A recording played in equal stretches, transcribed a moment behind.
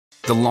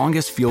The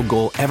longest field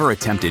goal ever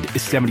attempted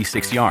is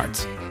 76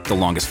 yards. The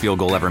longest field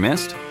goal ever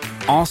missed?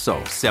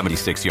 Also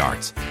 76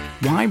 yards.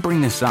 Why bring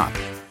this up?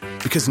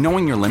 Because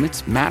knowing your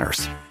limits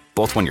matters,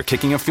 both when you're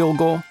kicking a field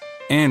goal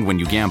and when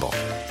you gamble.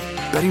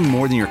 Betting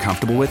more than you're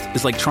comfortable with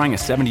is like trying a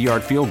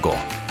 70-yard field goal.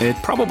 It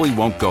probably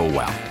won't go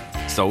well.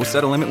 So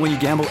set a limit when you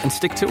gamble and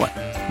stick to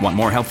it. Want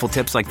more helpful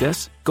tips like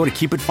this? Go to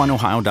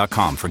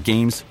keepitfunohio.com for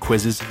games,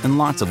 quizzes, and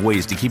lots of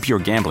ways to keep your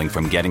gambling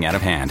from getting out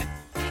of hand.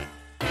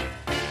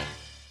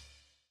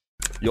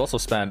 You also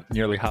spent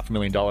nearly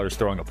 $500,000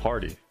 throwing a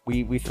party.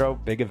 We throw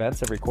big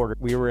events every quarter.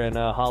 We were in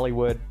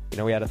Hollywood.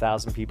 We had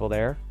 1,000 people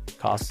there.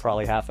 Cost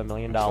probably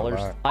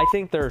 $500,000. I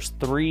think there's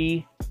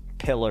 3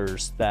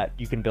 pillars that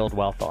you can build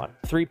wealth on.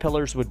 3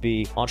 pillars would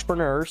be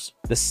entrepreneurs.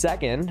 The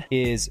second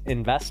is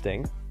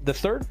investing. The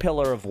third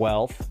pillar of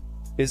wealth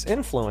is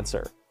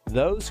influencer.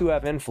 Those who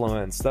have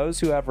influence, those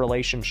who have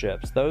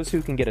relationships, those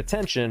who can get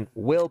attention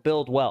will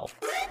build wealth.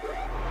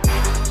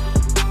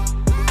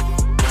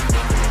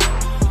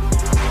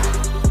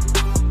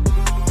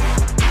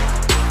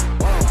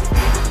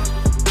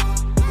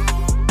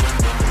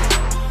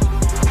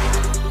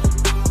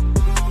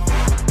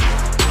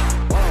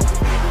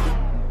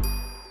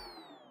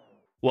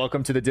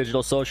 Welcome to the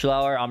Digital Social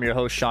Hour. I'm your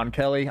host, Sean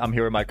Kelly. I'm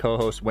here with my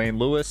co-host, Wayne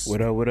Lewis.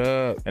 What up, what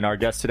up? And our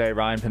guest today,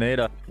 Ryan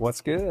Pineda.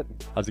 What's good?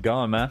 How's it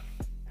going, man?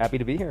 Happy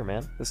to be here,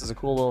 man. This is a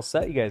cool little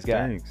set you guys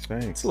got. Thanks.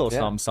 It's a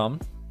little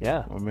something.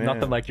 Yeah. Oh, man.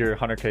 Nothing like your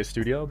 100K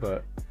studio,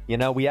 but...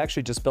 We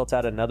actually just built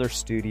out another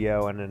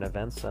studio and an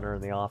event center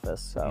in the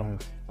office. So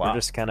we're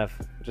just kind of,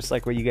 just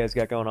like what you guys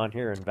got going on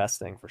here,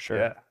 investing for sure.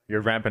 Yeah.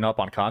 You're ramping up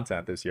on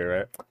content this year,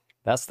 right?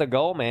 That's the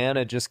goal, man.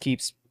 It just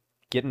keeps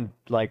getting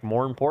like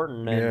more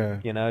important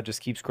and it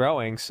just keeps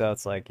growing. So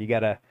it's like you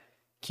gotta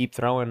keep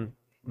throwing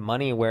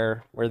money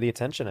where the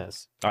attention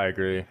is. I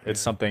agree. It's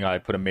something I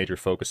put a major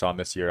focus on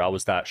this year. I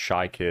was that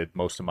shy kid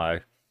most of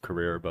my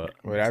career, but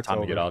it's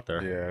time to get out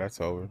there. Yeah,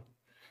 that's over.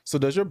 So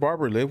does your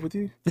barber live with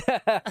you?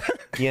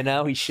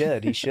 He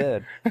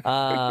should.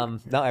 No,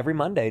 every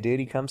Monday, dude,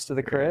 he comes to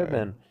the crib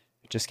and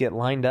just get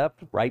lined up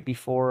right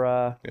before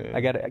I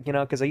got to,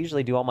 because I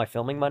usually do all my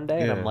filming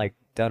Monday and I'm like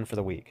done for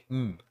the week.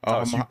 So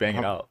you bang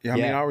it out. How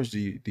many hours do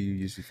you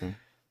usually film?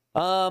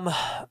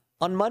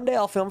 On Monday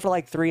I'll film for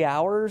like 3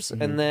 hours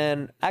and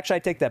then actually I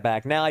take that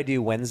back. Now I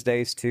do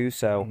Wednesdays too.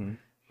 So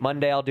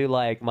Monday I'll do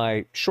like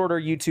my shorter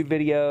YouTube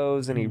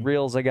videos, any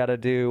reels I got to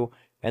do.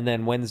 And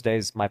then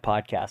Wednesday's my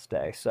podcast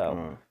day.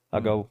 So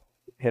I'll go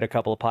hit a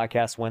couple of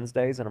podcasts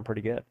Wednesdays and I'm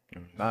pretty good.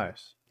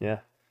 Nice.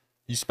 Yeah.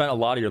 You spent a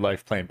lot of your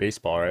life playing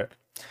baseball, right?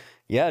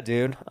 Yeah,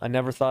 dude. I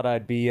never thought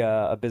I'd be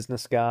a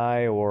business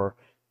guy or,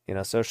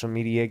 social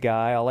media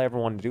guy. All I ever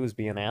wanted to do was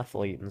be an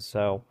athlete. And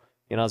so,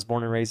 I was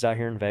born and raised out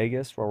here in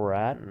Vegas where we're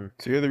at. And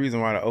so you're the reason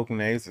why the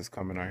Oakland A's is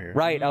coming out here.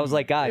 Right. I was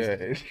like, guys,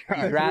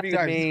 you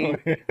drafted me,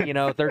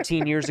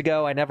 13 years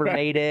ago. I never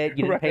made it.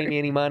 You didn't pay me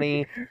any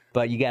money,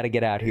 but you got to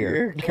get out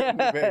here. Come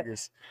to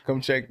Vegas.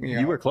 Come check me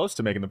out. You were close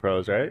to making the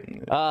pros, right?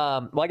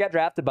 Well, I got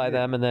drafted by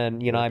them. And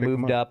then, I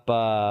moved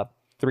up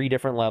 3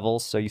 different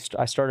levels. So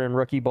I started in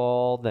rookie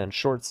ball, then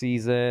short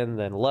season,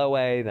 then low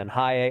A, then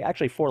high A,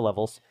 actually 4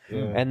 levels.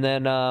 Yeah. And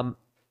then,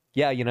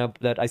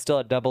 that I still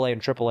had double A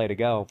and triple A to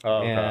go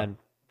and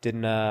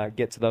didn't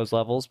get to those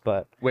levels.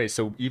 But wait,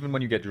 so even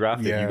when you get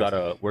drafted, you got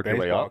to work your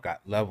way up?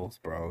 Got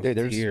levels, bro. Dude,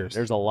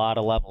 there's a lot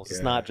of levels. Yeah.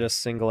 It's not just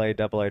single A,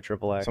 double A,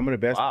 triple A. Some of the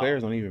best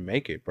players don't even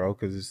make it, bro,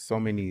 because there's so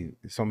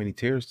many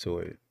tiers to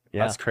it.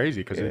 Yeah. That's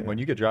crazy because when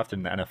you get drafted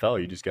in the NFL,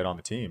 you just get on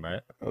the team,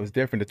 right? It was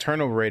different. The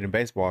turnover rate in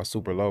baseball is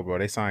super low, bro.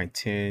 They signed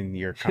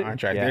 10-year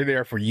contract. They're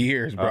there for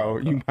years, bro.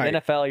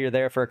 NFL, you're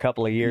there for a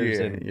couple of years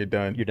and you're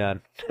done. You're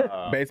done.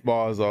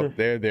 Baseball is up.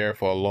 They're there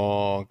for a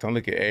long time.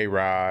 Look at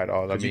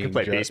A-Rod. You can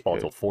play baseball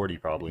till 40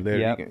 probably.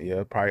 Yeah,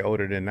 probably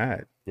older than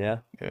that. Yeah,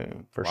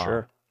 for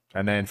sure.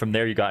 And then from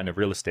there, you got into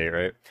real estate,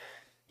 right?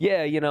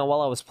 Yeah, while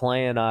I was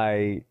playing,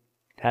 I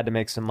had to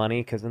make some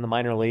money because in the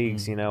minor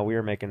leagues, we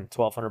were making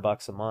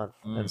 $1,200 a month.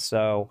 And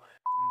so,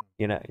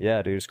 dude,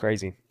 it's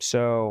crazy.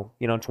 So,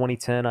 in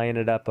 2010, I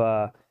ended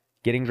up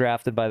getting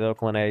drafted by the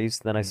Oakland A's.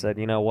 Then I said,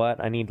 you know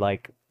what? I need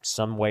like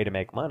some way to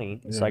make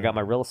money. So I got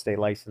my real estate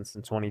license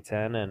in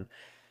 2010 and,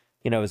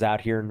 I was out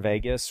here in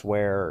Vegas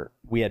where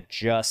we had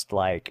just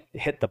like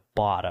hit the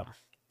bottom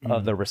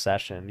of the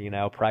recession.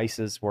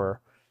 Prices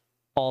were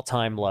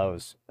all-time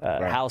lows.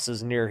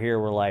 Houses near here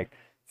were like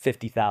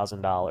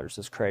 $50,000.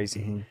 It's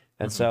crazy.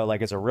 And so,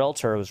 like, as a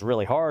realtor, it was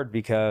really hard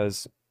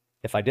because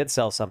if I did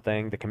sell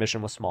something, the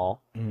commission was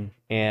small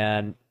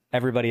and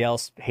everybody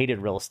else hated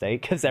real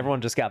estate because everyone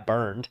just got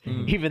burned,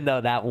 even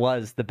though that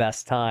was the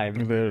best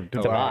time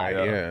to buy.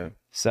 Yeah.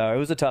 So it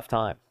was a tough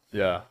time.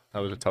 Yeah,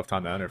 that was a tough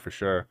time to enter for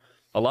sure.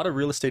 A lot of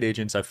real estate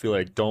agents, I feel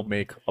like, don't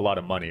make a lot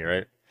of money,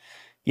 right?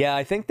 Yeah,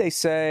 I think they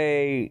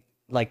say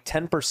like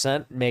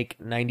 10% make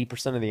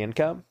 90% of the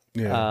income.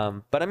 Yeah.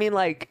 But I mean,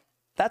 like,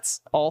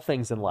 that's all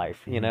things in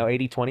life,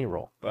 80-20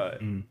 rule.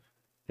 But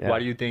why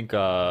do you think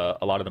a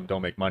lot of them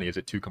don't make money? Is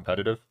it too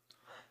competitive?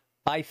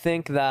 I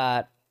think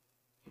that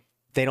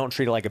they don't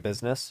treat it like a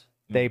business.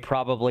 They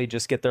probably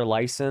just get their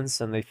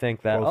license and they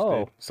think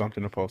that,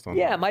 something to post on.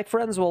 Yeah, my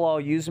friends will all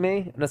use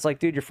me. And it's like,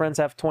 dude, your friends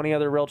have 20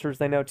 other realtors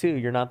they know too.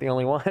 You're not the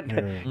only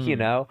one, you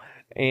know?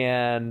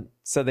 And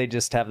so they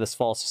just have this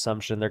false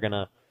assumption they're going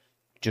to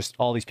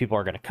all these people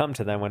are going to come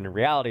to them, when in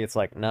reality, it's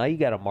like, no, you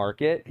got to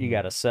market, you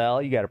got to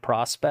sell, you got to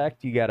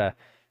prospect, you got to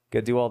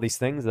go do all these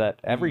things that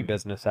every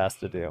business has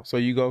to do. So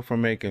you go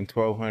from making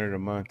 $1,200 a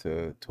month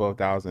to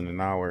 $12,000 an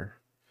hour.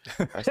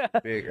 That's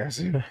big.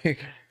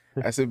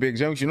 That's a big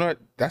jump. You know what?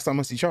 That's how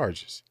much he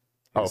charges.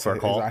 For a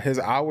call? His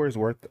hour is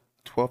worth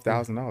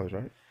 $12,000,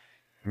 right?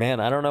 Man,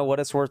 I don't know what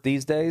it's worth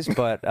these days,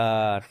 but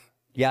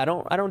yeah, I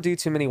don't do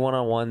too many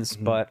one-on-ones,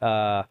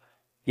 but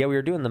yeah, we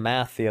were doing the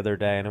math the other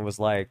day, and it was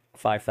like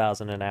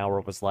 $5,000 an hour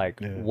was like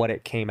what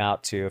it came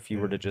out to if you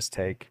were to just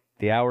take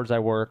the hours I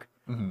work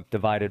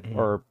divided,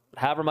 or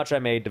however much I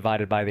made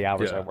divided by the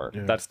hours I work.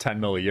 That's 10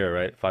 mil a year,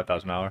 right?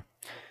 5,000 an hour.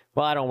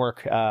 Well, I don't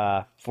work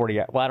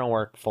 40. Well, I don't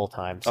work full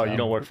time. So. Oh, you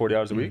don't work 40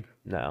 hours a week?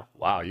 No.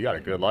 Wow, you got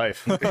a good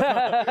life.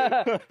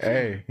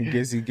 Hey, he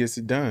gets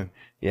it done.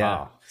 Yeah,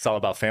 wow. It's all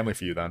about family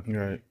for you then.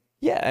 Right.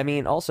 Yeah, I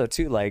mean, also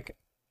too, like,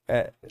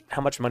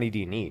 how much money do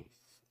you need,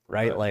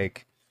 right?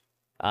 Like,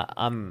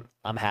 I'm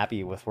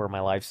happy with where my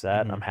life's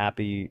at. I'm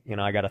happy, you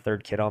know, I got a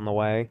third kid on the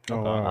way.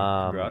 Oh,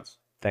 wow. Congrats.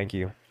 Thank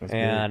you. That's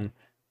and good.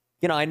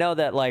 you know, I know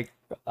that, like,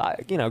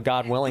 you know,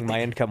 God willing,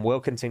 my income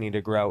will continue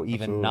to grow,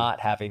 even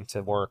not having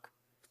to work,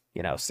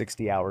 you know,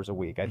 60 hours a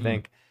week. I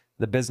think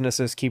the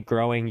businesses keep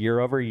growing year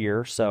over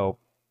year, so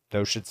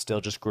those should still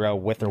just grow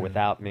with or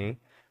without me.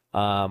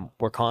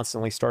 We're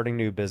constantly starting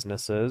new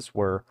businesses.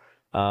 We're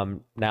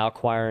now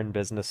acquiring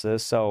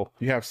businesses. So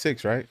You have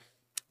 6, right?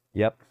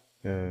 Yep.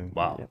 Yeah.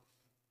 Wow. Yep.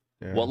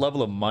 Yeah. What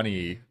level of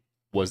money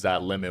was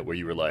that limit where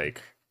you were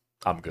like,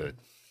 I'm good?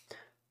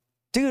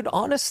 Dude,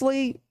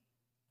 honestly,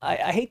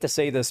 I hate to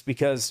say this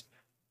because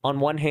on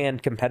one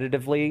hand,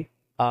 competitively,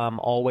 I'm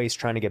always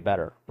trying to get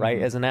better,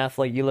 right? As an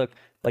athlete, you look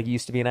like you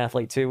used to be an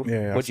athlete too.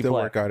 Yeah, What'd I you still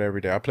play? work out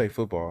every day. I play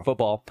football.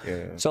 Football.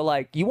 Yeah. So,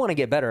 like, you want to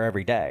get better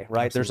every day,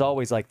 right? There's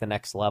always, like, the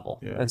next level.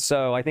 Yeah. And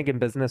so I think in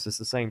business, it's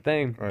the same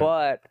thing. Right.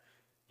 But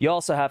you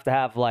also have to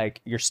have,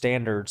 like, your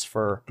standards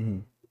for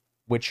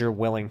which you're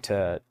willing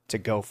to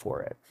go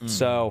for it.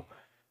 So,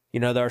 you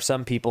know, there are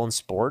some people in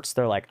sports,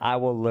 they're like, I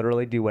will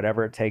literally do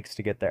whatever it takes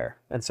to get there.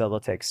 And so they'll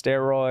take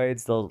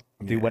steroids, they'll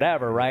do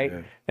whatever, right?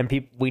 Yeah.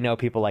 And we know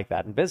people like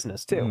that in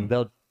business too.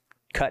 They'll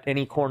cut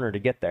any corner to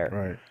get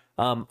there.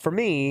 Right. For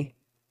me,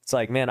 it's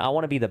like, man, I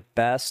want to be the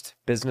best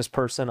business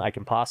person I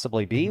can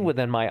possibly be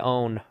within my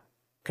own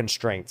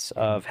constraints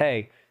of,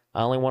 hey,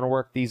 I only want to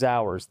work these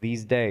hours,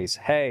 these days.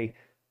 Hey,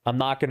 I'm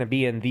not going to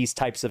be in these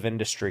types of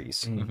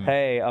industries.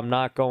 Hey, I'm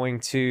not going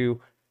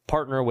to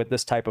partner with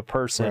this type of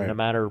person no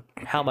matter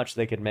how much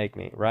they could make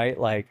me, right?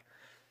 Like,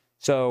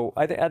 so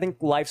I think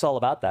life's all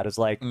about that, is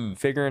like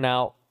figuring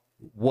out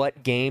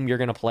what game you're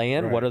going to play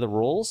in, what are the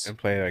rules, And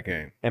play that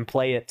game. and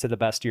play it to the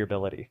best of your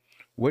ability.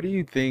 What do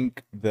you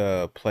think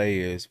the play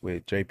is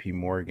with JP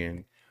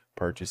Morgan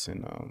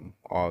purchasing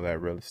all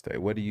that real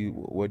estate? What do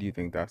you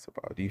think that's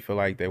about? Do you feel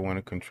like they want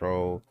to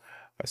control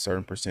a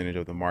certain percentage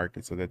of the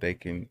market so that they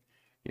can,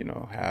 you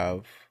know,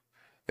 have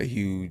a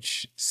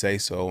huge say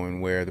so in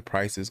where the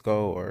prices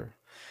go? Or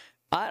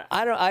I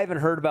haven't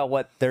heard about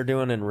what they're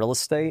doing in real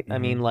estate. I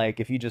mean, like,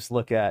 if you just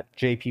look at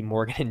JP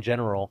Morgan in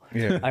general,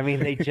 I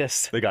mean, they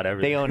just They got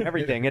everything. they own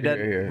everything. It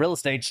doesn't, real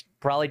estate's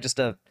probably just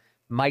a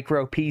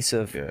micro piece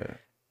of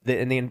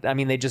I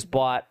mean, they just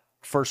bought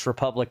First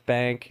Republic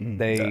Bank.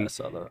 They I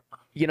saw that.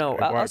 you know, they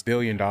bought $1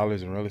 billion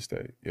in real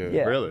estate.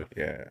 Yeah. Really?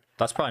 Yeah.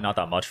 That's probably not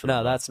that much for them.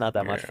 no, that's not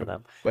that much for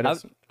them. But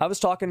I was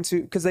talking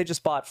to, because they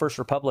just bought First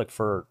Republic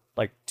for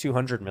like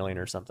 200 million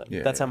or something.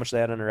 Yeah, That's how much they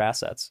had under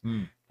assets.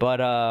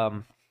 But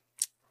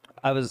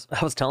I was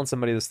telling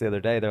somebody this the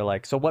other day. They're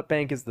like, so what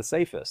bank is the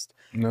safest?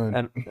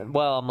 None. And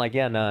well, I'm like,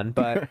 yeah, none.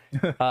 But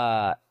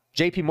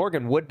JP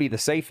Morgan would be the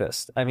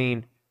safest. I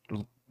mean,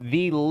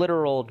 the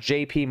literal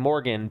JP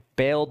Morgan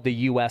bailed the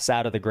U.S.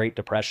 out of the Great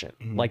Depression.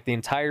 Like, the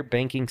entire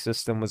banking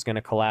system was going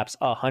to collapse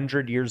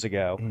 100 years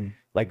ago.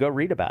 Like, go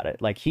read about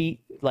it. Like,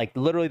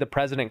 literally the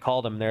president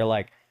called him. They're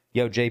like,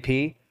 yo,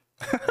 JP,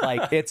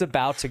 like, it's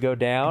about to go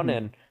down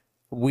and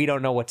we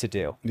don't know what to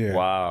do. Yeah.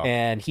 Wow.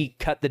 And he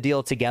cut the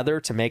deal together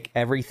to make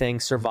everything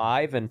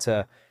survive and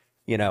to,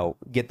 you know,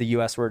 get the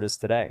U.S. where it is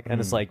today. And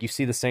it's like, you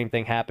see the same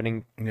thing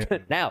happening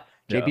now.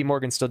 JP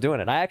Morgan's still doing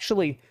it. I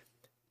actually,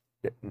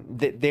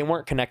 they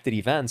weren't connected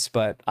events,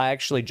 but I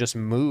actually just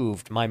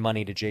moved my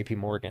money to JP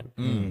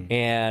Morgan.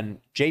 And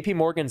JP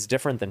Morgan's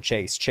different than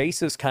Chase.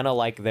 Chase is kind of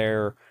like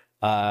their,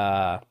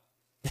 I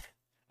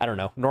don't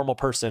know, normal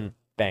person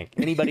bank.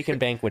 Anybody can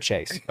bank with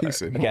Chase.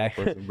 Okay.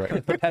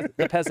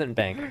 The peasant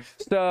bank.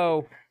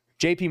 So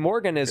JP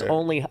Morgan is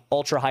only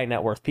ultra high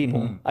net worth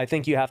people. I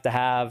think you have to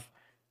have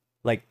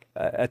like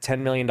a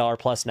 $10 million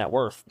plus net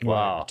worth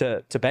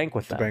to bank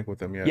with them. Bank with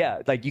them,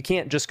 Yeah, like, you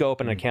can't just go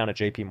open an account at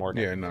JP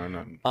Morgan. Yeah,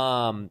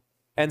 no.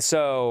 And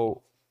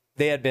so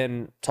they had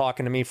been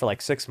talking to me for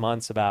like 6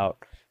 months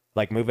about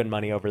like moving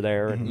money over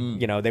there,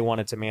 and you know, they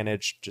wanted to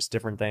manage just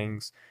different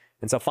things.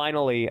 And so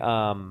finally,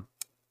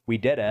 we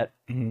did it.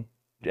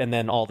 And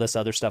then all this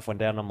other stuff went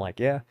down. I'm like,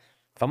 yeah,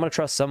 if I'm going to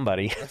trust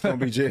somebody,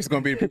 it's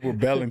going to be people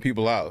bailing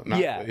people out.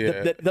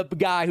 The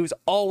guy who's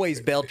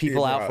always bailed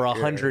people out for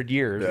 100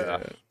 years.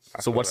 Yeah.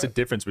 So what's the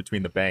difference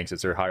between the banks?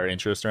 Is there higher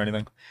interest or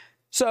anything?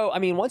 So, I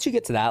mean, once you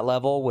get to that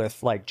level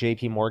with like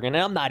JP Morgan,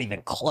 and I'm not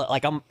even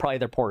like, I'm probably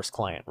their poorest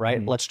client,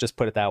 right? Let's just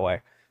put it that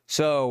way.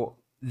 So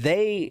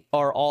they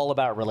are all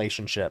about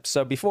relationships.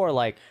 So before,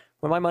 like,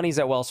 when my money's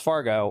at Wells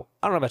Fargo,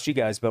 I don't know about you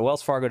guys, but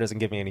Wells Fargo doesn't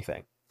give me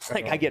anything.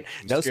 Like, I get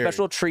no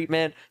special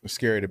treatment. It's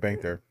scary to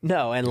bank there.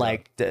 No, and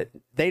like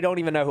they don't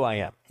even know who I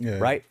am,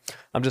 right?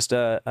 I'm just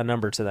a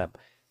number to them.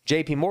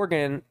 JP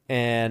Morgan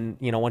and,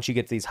 you know, once you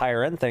get to these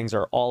higher end things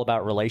are all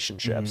about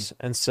relationships.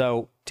 And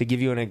so to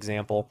give you an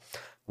example,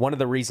 one of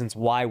the reasons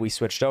why we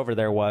switched over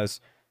there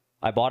was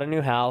I bought a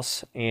new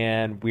house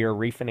and we were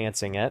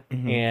refinancing it.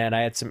 And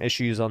I had some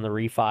issues on the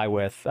refi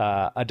with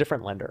a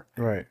different lender.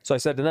 Right. So I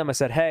said to them, I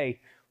said, hey,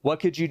 what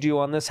could you do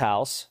on this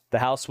house? The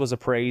house was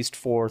appraised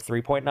for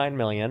 $3.9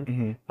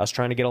 million. I was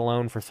trying to get a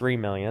loan for $3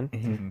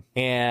 million.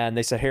 And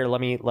they said, here,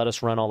 let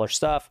us run all our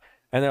stuff.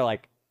 And they're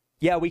like,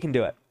 yeah, we can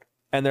do it.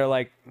 And they're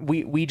like,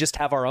 we just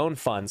have our own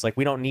funds. Like,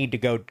 we don't need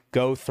to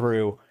go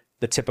through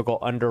the typical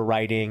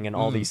underwriting and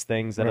all these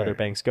things that other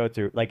banks go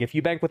through. Like, if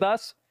you bank with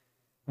us,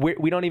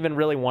 we don't even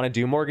really want to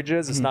do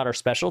mortgages. It's not our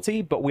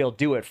specialty, but we'll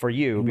do it for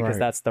you because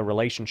that's the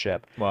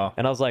relationship. Wow.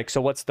 And I was like,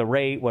 so what's the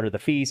rate? What are the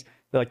fees?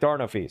 They're like, there are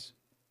no fees.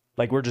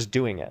 Like, we're just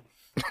doing it.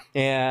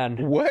 And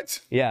what?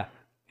 Yeah.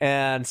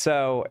 And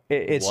so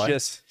it's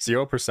just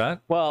 0%.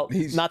 Well,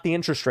 not the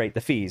interest rate,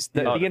 the fees.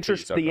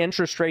 The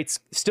interest rate's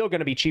still going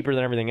to be cheaper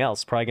than everything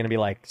else. Probably going to be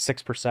like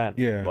 6%.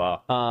 Yeah.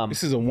 Wow.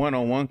 This is a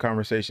one-on-one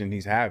conversation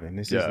he's having.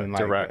 This isn't like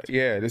direct.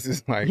 This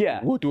is like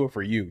we'll do it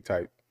for you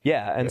type.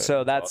 Yeah, and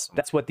so that's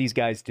what these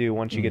guys do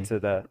once you get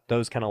to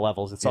those kind of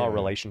levels. It's all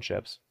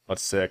relationships.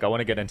 That's sick. I want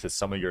to get into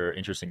some of your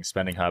interesting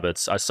spending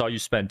habits. I saw you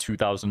spend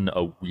 $2,000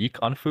 a week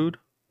on food.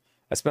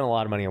 I spend a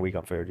lot of money a week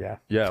on food, yeah.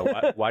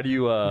 Yeah, why do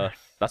you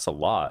that's a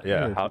lot.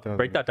 Yeah,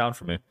 break that down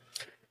for me.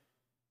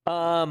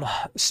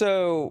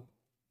 So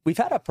we've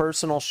had a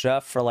personal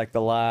chef for like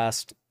the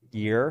last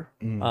year,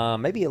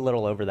 maybe a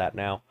little over that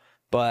now,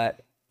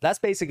 but that's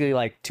basically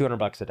like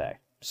 $200 a day.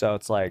 So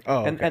it's like,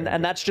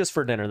 and that's just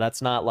for dinner.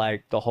 That's not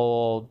like the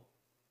whole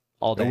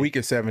all day. A week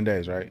is 7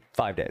 days, right?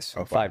 5 days.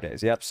 Oh, 5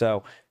 days. Yep.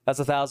 So that's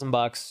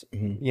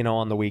 $1,000, you know,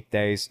 on the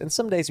weekdays. And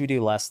some days we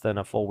do less than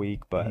a full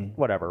week, but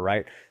whatever,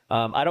 right?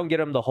 I don't get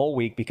them the whole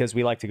week because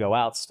we like to go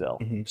out still.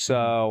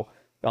 So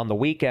on the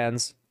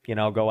weekends, you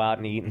know, go out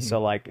and eat. And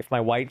so like if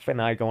my wife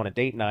and I go on a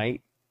date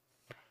night,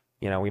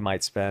 you know, we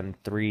might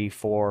spend $300,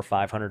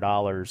 $400,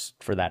 $500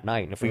 for that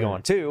night. And if we go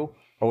on two,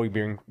 or we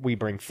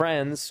bring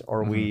friends,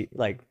 or we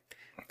like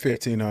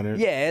 1,500.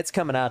 Yeah, it's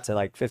coming out to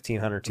like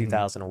 1,500,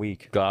 2,000 a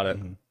week. Got it.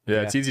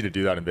 Yeah, it's easy to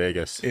do that in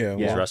Vegas. Yeah.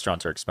 These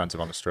restaurants are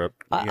expensive on the strip.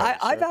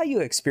 I value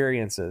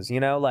experiences, you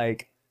know,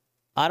 like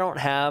I don't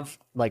have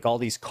like all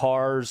these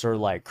cars or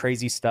like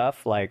crazy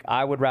stuff. Like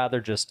I would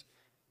rather just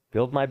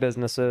build my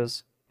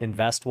businesses,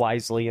 invest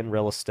wisely in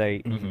real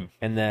estate,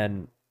 and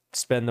then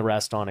spend the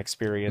rest on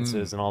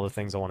experiences and all the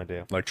things I want to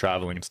do. Like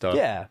traveling and stuff.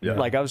 Yeah.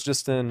 Like I was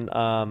just in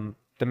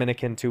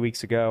Dominican 2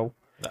 weeks ago.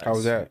 Nice. How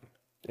was that?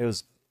 It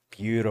was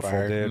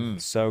beautiful,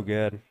 dude. So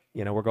good.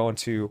 You know, we're going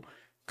to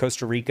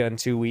Costa Rica in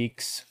 2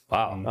 weeks.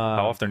 Wow.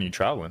 How often are you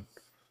traveling?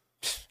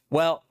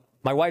 Well,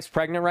 my wife's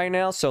pregnant right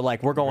now, so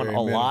like we're going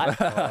a lot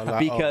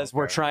because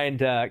we're trying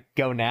to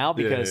go now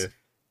because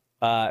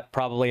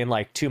probably in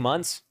like 2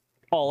 months,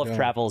 all of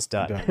travel is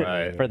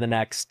done for the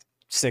next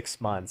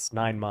 6 months,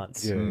 9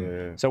 months.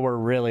 So we're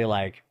really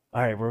like,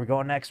 all right, where are we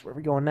going next? Where are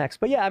we going next?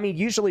 But yeah, I mean,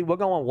 usually we'll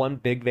go on one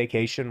big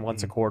vacation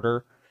once a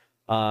quarter.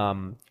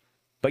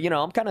 But, you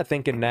know, I'm kind of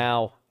thinking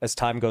now as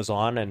time goes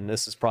on, and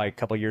this is probably a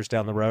couple years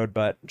down the road,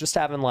 but just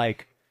having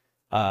like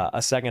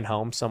a second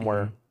home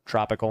somewhere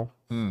tropical.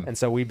 And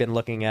so we've been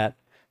looking at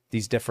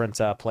these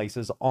different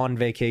places on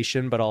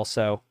vacation, but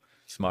also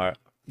Smart.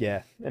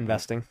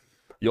 investing.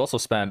 You also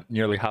spent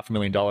nearly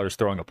 $500,000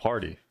 throwing a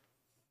party.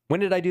 When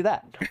did I do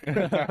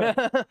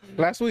that?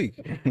 Last week.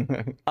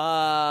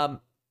 I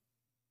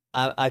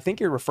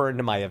think you're referring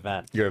to my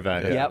event. Your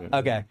event. Yep.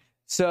 Okay.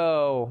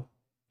 So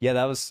yeah,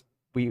 that was,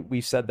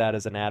 we've said that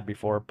as an ad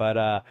before,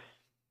 but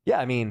yeah,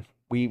 I mean,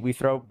 we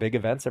throw big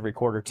events every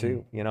quarter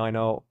too. You know, I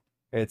know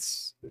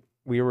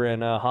we were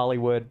in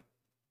Hollywood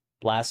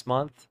last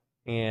month,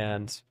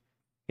 and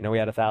you know, we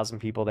had 1,000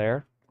 people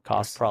there.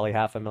 Cost probably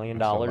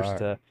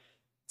 $500,000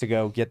 to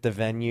go get the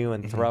venue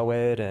and throw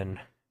it, and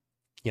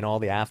you know, all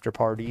the after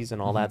parties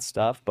and all that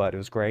stuff. But it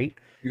was great.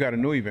 You got a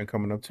new event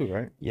coming up too,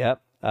 right?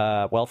 Yep.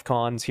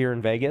 WealthCon's here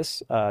in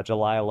Vegas,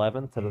 July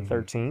 11th to the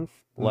 13th.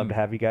 Love to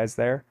have you guys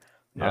there.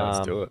 Yeah,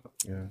 let's do it.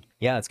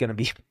 Yeah, it's gonna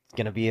be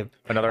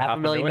another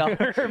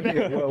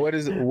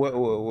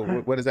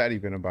 $500,000. What is that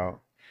even about?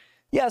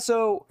 Yeah,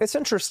 so it's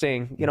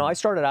interesting. You know, I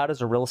started out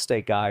as a real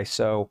estate guy,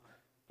 so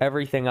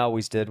everything I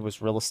always did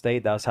was real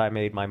estate. That was how I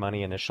made my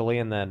money initially,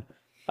 and then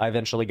I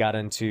eventually got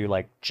into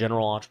like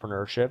general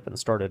entrepreneurship and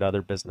started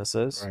other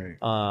businesses. Right.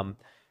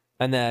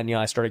 And then,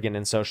 I started getting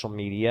in social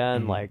media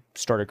and like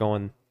started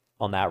going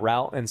on that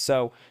route. And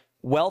so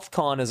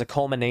WealthCon is a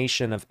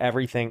culmination of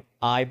everything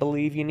I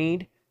believe you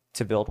need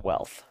to build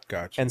wealth.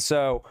 Gotcha. And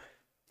so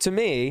to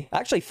me, I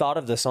actually thought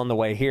of this on the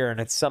way here, and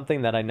it's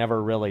something that I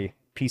never really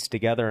pieced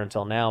together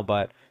until now,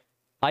 but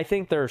I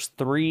think there's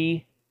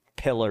 3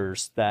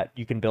 pillars that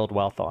you can build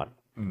wealth on.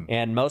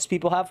 And most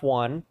people have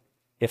one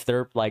if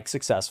they're like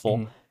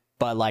successful,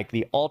 but like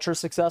the ultra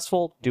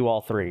successful do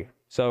all 3.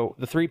 So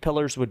the 3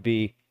 pillars would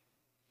be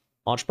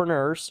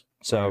entrepreneurs.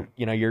 So,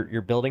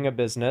 you're building a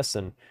business,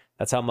 and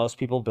that's how most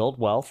people build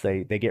wealth.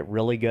 They get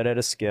really good at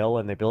a skill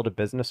and they build a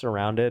business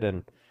around it,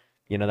 and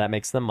that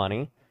makes them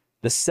money.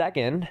 The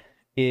second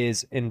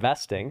is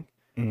investing.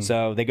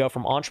 So they go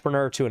from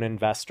entrepreneur to an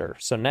investor.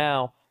 So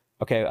now,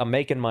 okay, I'm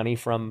making money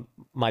from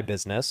my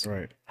business.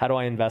 Right. How do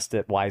I invest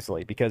it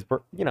wisely? Because,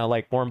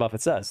 like Warren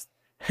Buffett says,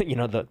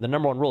 the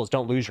number one rule is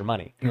don't lose your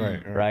money.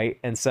 Right.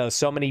 And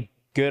so many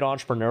good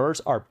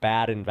entrepreneurs are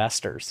bad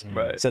investors.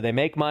 Right. So they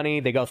make money,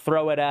 they go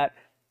throw it at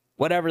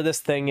whatever this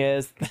thing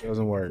is. It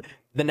doesn't work.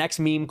 The next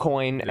meme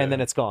coin, and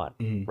then it's gone.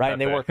 Right. Pepe.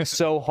 And they work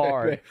so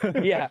hard.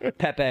 Yeah.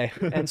 Pepe.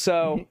 And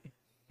so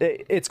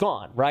it's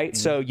gone. Right.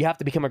 So you have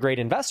to become a great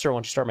investor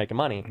once you start making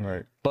money.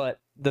 Right. But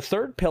the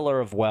third pillar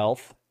of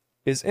wealth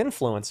is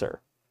influencer.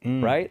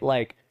 Right.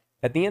 Like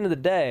at the end of the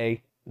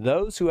day,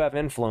 those who have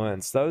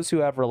influence, those who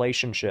have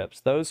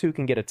relationships, those who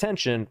can get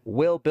attention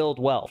will build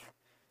wealth.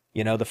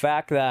 The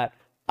fact that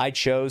I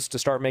chose to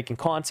start making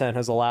content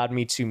has allowed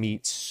me to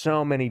meet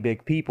so many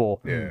big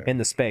people in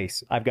the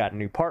space. I've gotten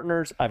new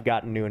partners, I've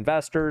gotten new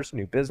investors,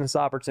 new business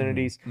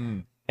opportunities,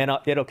 and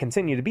it'll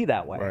continue to be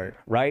that way.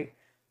 Right.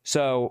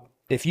 So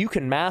if you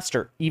can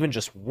master even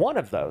just one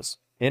of those,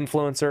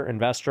 influencer,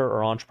 investor,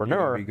 or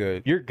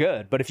entrepreneur, you're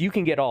good. But if you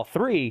can get all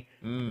 3,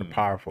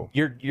 powerful.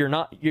 You're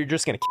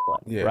just gonna kill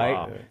it. Yeah, right.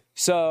 wow.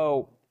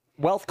 So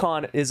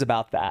WealthCon is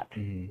about that.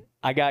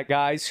 I got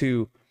guys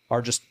who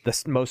are just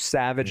the most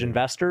savage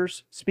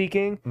investors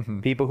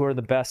speaking, people who are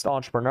the best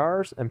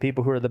entrepreneurs, and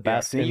people who are the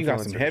best influencers. You got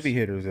some heavy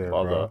hitters there,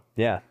 bro.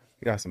 Yeah.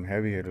 You got some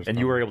heavy hitters. And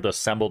you were able to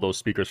assemble those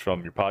speakers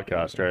from your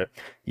podcast, right?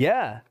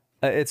 Yeah.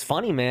 It's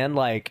funny, man.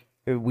 Like,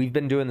 we've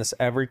been doing this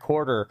every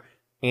quarter,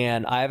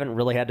 and I haven't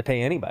really had to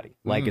pay anybody.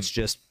 Like, it's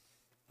just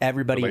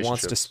everybody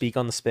wants to speak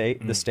on the state,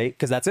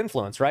 because that's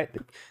influence, right?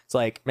 It's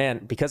like,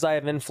 man, because I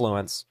have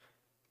influence,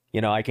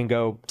 I can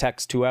go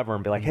text whoever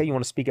and be like, hey, you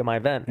want to speak at my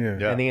event?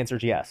 And the answer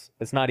is yes.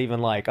 It's not even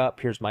like, oh,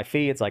 here's my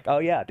fee. It's like, oh,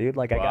 yeah, dude,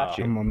 like, I got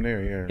you. I'm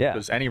there, Yeah.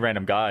 Because any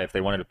random guy, if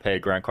they wanted to pay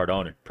Grant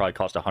Cardone, it probably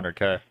cost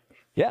 $100K.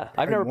 Yeah.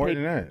 I've never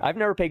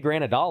paid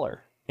Grant $1.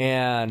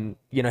 And,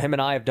 him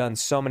and I have done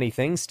so many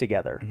things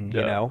together,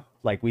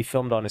 like we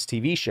filmed on his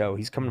TV show.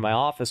 He's come to my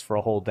office for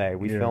a whole day.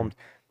 We filmed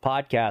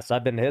podcasts.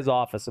 I've been to his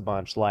office a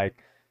bunch. Like,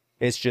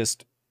 it's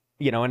just,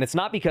 and it's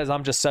not because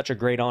I'm just such a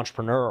great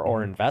entrepreneur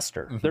or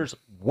investor. There's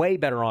way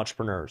better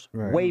entrepreneurs,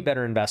 way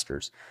better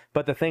investors.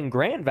 But the thing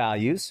Grant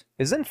values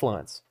is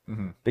influence,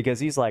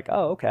 because he's like,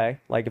 oh, okay.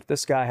 Like, if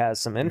this guy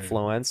has some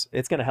influence,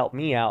 it's going to help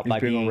me out by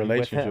being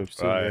with him.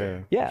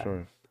 Too. Yeah.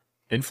 Sure.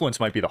 Influence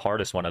might be the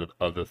hardest one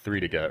of the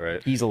 3 to get,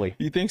 right? Easily.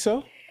 You think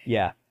so?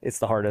 Yeah, it's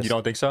the hardest. You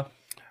don't think so?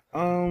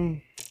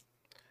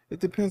 It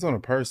depends on a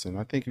person.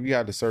 I think if you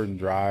got a certain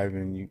drive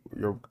and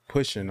you're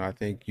pushing, I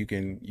think you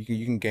can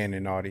gain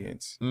an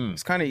audience.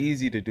 It's kind of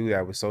easy to do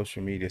that with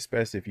social media,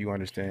 especially if you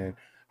understand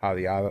how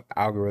the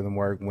algorithm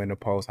work, when to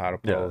post, how to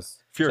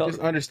post. If you're just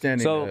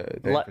understanding. So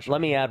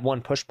let me add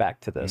one pushback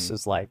to this.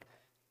 Is like,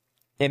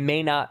 it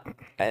may not.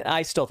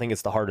 I still think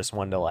it's the hardest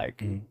one to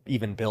like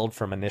even build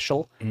from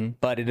initial,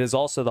 but it is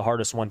also the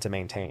hardest one to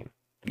maintain.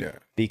 Yeah.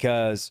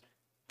 Because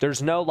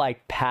there's no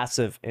like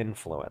passive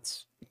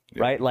influence.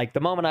 Right? Like, the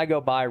moment I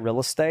go buy real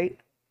estate,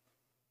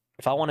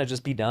 if I want to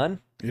just be done,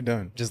 you're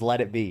done. Just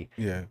let it be.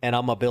 Yeah. And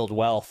I'm going to build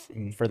wealth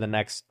for the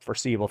next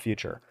foreseeable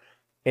future.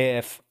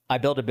 If I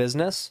build a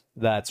business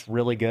that's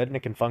really good and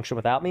it can function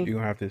without me, you're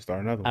going to have to start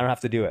another one. I don't have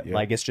to do it. Yeah.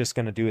 Like, it's just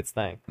going to do its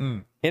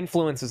thing.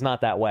 Influence is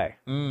not that way.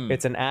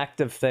 It's an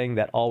active thing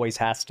that always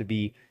has to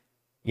be,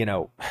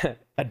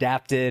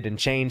 adapted and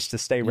changed to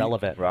stay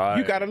relevant. Right.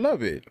 You got to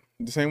love it.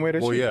 The same way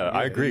that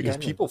I agree, because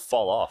people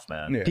fall off,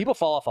 man. Yeah. People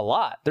fall off a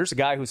lot. There's a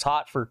guy who's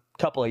hot for a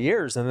couple of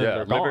years, and then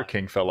they're gone. Liver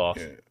King fell off.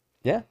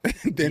 Yeah.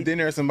 then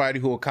there's somebody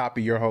who will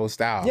copy your whole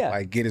style. Yeah.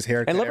 Like, get his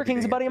haircut. And Liver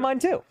King's a buddy of mine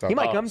too. He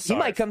might come. He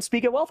might come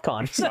speak at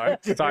WealthCon.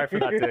 sorry for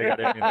that dig. I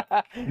didn't mean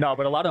that. No,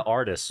 but a lot of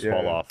artists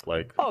fall off.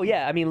 Like, oh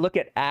yeah, I mean, look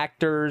at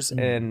actors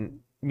and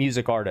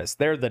music artists.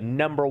 They're the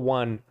number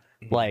one.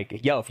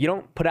 Like, yo, if you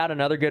don't put out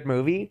another good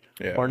movie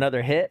or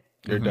another hit,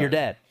 you're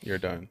dead. You're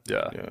done.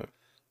 Yeah.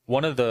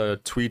 One of the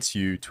tweets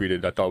you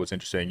tweeted I thought was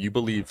interesting. You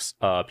believe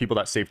people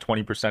that save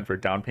 20% for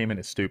down payment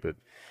is stupid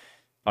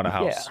on a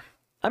house. Yeah.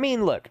 I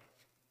mean, look,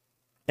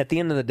 at the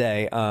end of the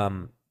day,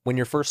 when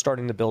you're first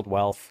starting to build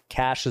wealth,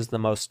 cash is the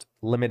most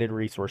limited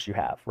resource you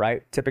have,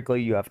 right?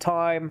 Typically, you have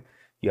time,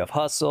 you have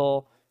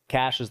hustle.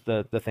 Cash is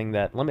the thing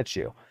that limits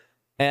you.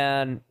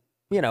 And,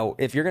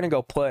 if you're going to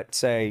go put,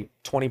 say,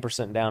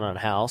 20% down on a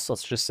house,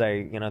 let's just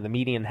say, the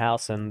median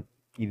house in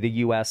the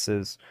U.S.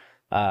 is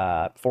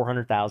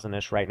 400,000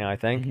 ish right now, I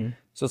think.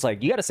 So it's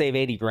like, you got to save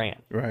 80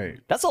 grand. Right.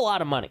 That's a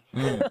lot of money.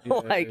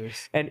 Like,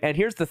 and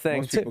here's the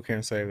thing. Most people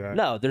can't save that.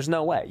 No, there's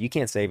no way. You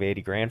can't save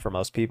 80 grand for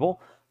most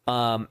people.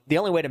 The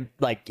only way to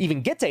like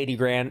even get to 80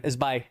 grand is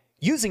by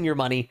using your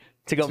money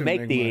to go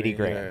make the 80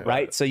 grand,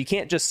 right? So you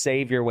can't just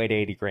save your way to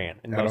 80 grand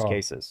in most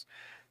cases.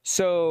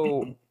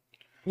 So,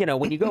 you know,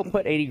 when you go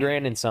put 80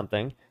 grand in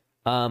something,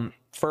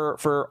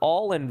 for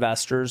all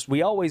investors,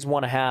 we always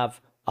want to have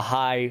a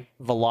high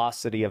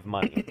velocity of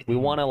money. We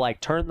want to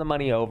like turn the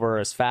money over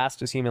as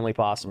fast as humanly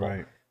possible.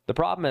 Right. The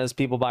problem is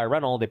people buy a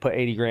rental, they put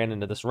 80 grand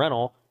into this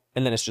rental,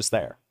 and then it's just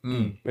there.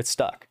 It's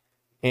stuck.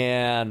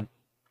 And,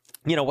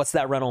 you know, what's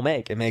that rental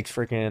make? It makes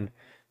freaking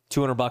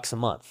 $200 a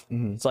month.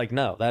 It's like,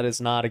 no, that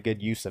is not a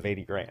good use of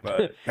 80 grand.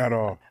 Right. At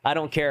all. I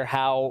don't care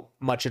how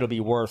much it'll be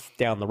worth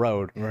down the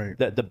road. Right.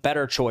 The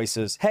better choice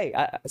is, hey,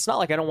 it's not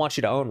like I don't want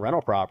you to own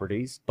rental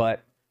properties,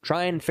 but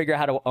try and figure out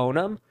how to own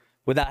them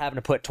without having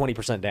to put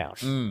 20%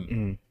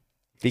 down.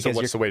 Because so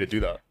what's the way to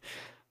do that?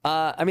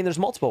 I mean, there's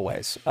multiple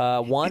ways.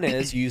 One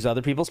is use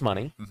other people's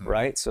money,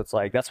 right? So it's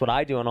like, that's what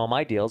I do in all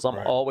my deals.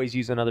 I'm always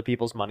using other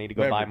people's money to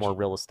go buy more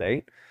real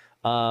estate.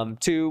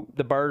 Two,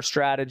 the BRRRR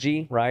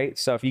strategy, right?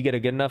 So if you get a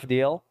good enough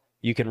deal,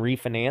 you can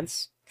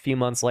refinance a few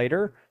months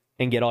later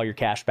and get all your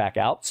cash back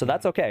out. So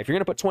that's okay. If you're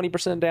going to put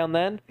 20% down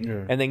then,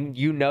 and then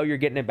you know you're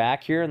getting it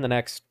back here in the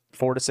next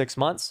 4 to 6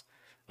 months,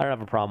 I don't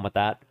have a problem with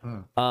that.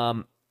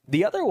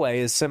 The other way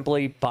is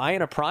simply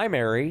buying a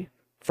primary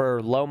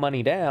for low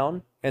money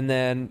down and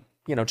then,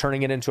 you know,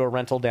 turning it into a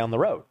rental down the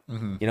road.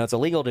 You know, it's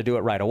illegal to do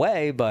it right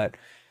away, but,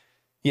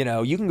 you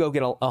know, you can go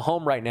get a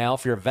home right now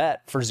if you're a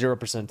vet for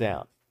 0%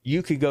 down.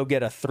 You could go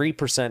get a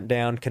 3%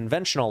 down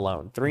conventional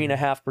loan,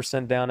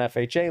 3.5% down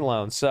FHA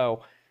loan.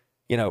 So,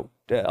 you know,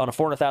 on a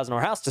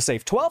 $400,000 house to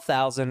save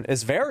 $12,000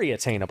 is very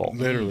attainable.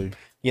 Literally.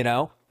 You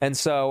know, and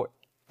so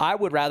I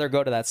would rather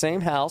go to that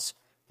same house,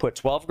 put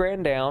 12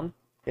 grand down.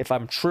 If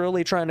I'm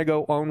truly trying to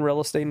go own real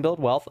estate and build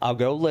wealth, I'll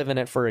go live in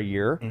it for a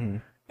year,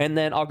 and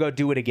then I'll go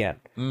do it again.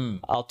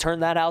 I'll turn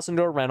that house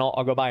into a rental.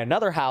 I'll go buy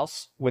another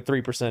house with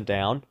 3%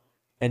 down,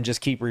 and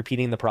just keep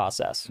repeating the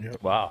process.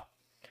 Wow.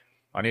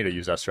 I need to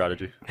use that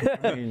strategy.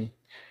 I mean,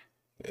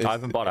 I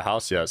haven't bought a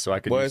house yet, so I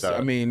could use that.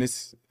 I mean,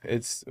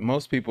 it's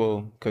most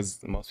people,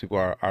 because most people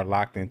are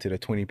locked into the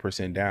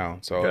 20%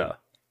 down. So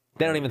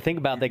they don't even think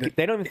about they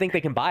don't even think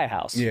they can buy a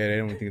house. Yeah, they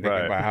don't even think they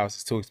can buy a house.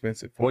 It's too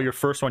expensive. Well, your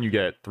first one you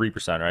get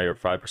 3%, right, or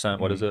 5%?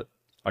 What is it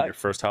on your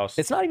first house?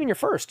 It's not even your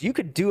first. You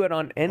could do it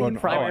on any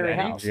primary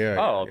house.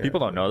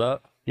 People don't know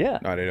that. Yeah.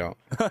 No, they don't.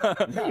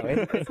 No,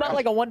 it's not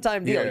like a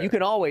one-time deal. You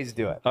can always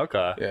do it.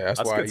 Okay. Yeah,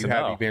 that's why you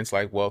have events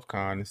like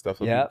WealthCon and stuff,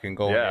 so you can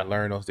go and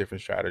learn those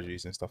different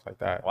strategies and stuff like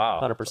that. Wow.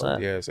 100%. So,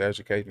 yeah, it's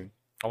educating.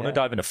 I want to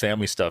dive into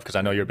family stuff because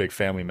I know you're a big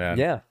family man.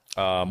 Yeah.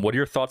 What are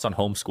your thoughts on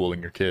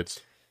homeschooling your kids?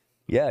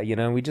 Yeah, you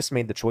know, we just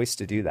made the choice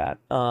to do that.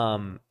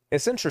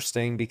 It's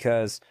interesting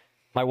because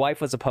my wife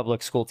was a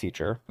public school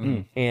teacher,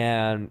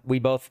 and we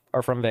both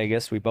are from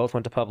Vegas. We both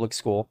went to public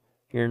school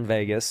here in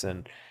Vegas,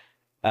 and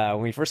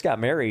when we first got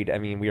married, I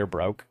mean, we were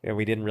broke, and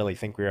we didn't really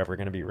think we were ever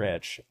going to be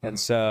rich. And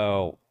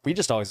so we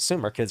just always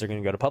assumed our kids are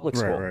going to go to public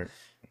school. Right.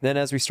 Then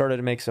as we started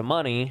to make some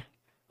money,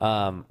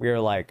 we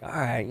were like, all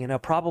right, you know,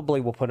 probably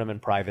we'll put them in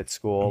private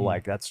school.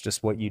 Like, that's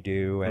just what you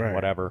do and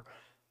whatever.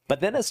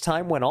 But then as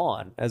time went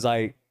on, as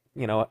I,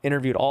 you know,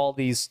 interviewed all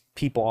these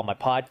people on my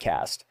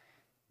podcast,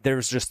 there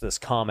was just this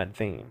common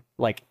theme.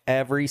 Like,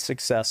 every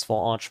successful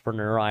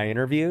entrepreneur I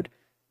interviewed,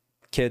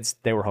 kids,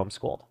 they were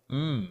homeschooled.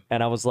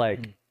 And I was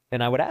like,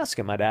 and I would ask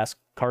him, I'd ask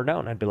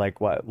Cardone, I'd be like,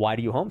 why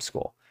do you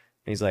homeschool?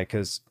 And he's like,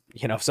 because,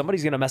 you know, if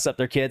somebody's going to mess up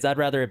their kids, I'd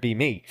rather it be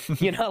me.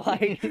 You know,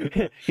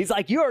 like, he's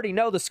like, you already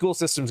know the school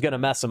system's going to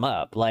mess them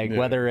up. Like,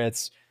 whether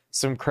it's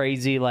some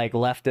crazy, like,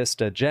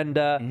 leftist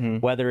agenda,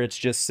 whether it's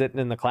just sitting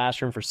in the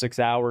classroom for 6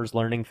 hours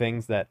learning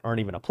things that aren't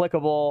even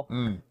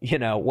applicable, you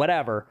know,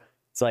 whatever.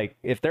 It's like,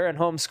 if they're in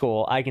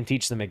homeschool, I can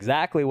teach them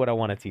exactly what I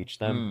want to teach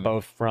them,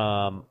 both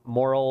from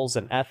morals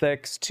and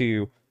ethics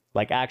to,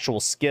 like, actual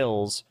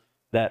skills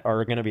that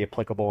are going to be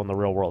applicable in the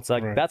real world. So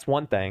like, that's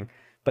one thing.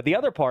 But the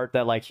other part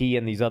that like he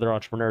and these other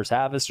entrepreneurs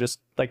have is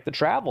just like the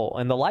travel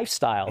and the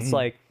lifestyle. It's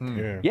like,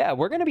 yeah,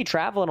 we're going to be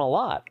traveling a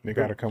lot. They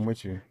got to come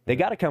with you. They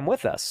got to come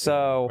with us.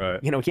 So,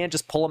 you know, we can't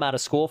just pull them out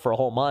of school for a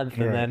whole month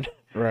and then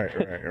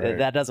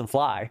that doesn't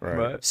fly.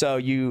 So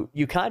you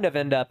kind of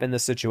end up in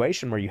this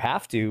situation where you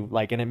have to,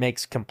 like, and it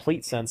makes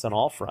complete sense on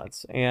all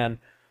fronts. And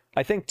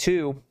I think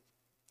too,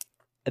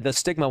 the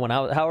stigma when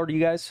how old are you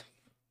guys?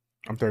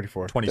 I'm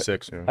 34.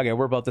 26. Okay,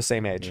 we're both the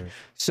same age.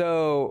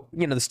 So,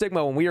 you know, the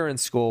stigma when we were in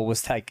school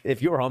was like,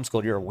 if you were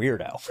homeschooled, you're a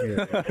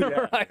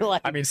weirdo. Right?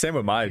 Like, I mean, same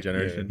with my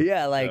generation.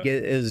 Yeah, like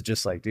it is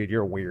just like, dude,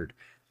 you're weird.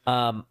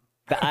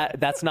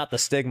 That's not the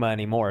stigma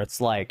anymore. It's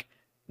like,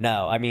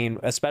 no, I mean,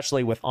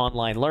 especially with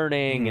online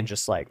learning and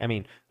just like, I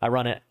mean, I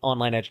run an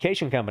online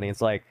education company. It's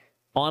like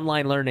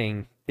online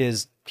learning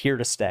is here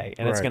to stay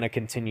and it's going to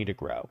continue to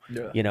grow.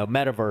 You know,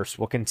 metaverse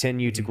will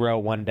continue to grow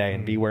one day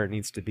and be where it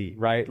needs to be,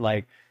 right?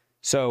 Like,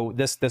 so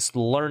this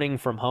learning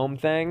from home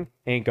thing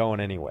ain't going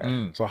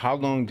anywhere. So how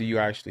long do you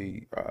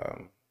actually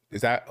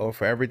is that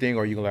for everything,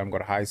 or you can let them go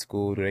to high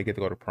school? Do they get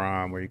to go to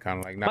prom? Or you kind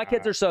of like, nah. My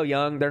kids are so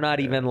young; they're not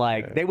even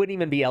like they wouldn't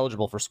even be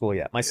eligible for school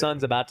yet. My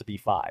son's about to be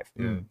 5.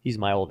 He's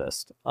my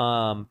oldest.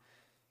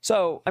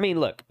 So I mean,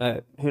 look,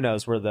 who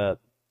knows where the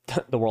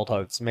world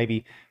goes?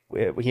 Maybe he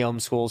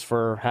homeschools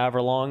for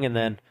however long, and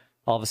then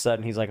all of a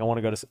sudden he's like, I want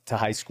to go to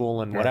high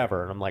school and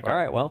whatever. And I'm like, all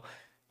right, well,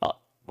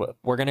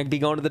 we're going to be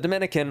going to the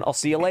Dominican. I'll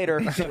see you later.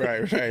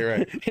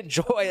 Right.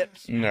 Enjoy it.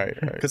 Right.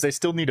 Because they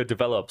still need to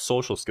develop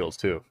social skills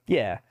too.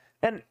 Yeah.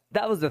 And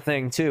that was the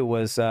thing too,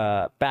 was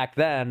back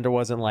then there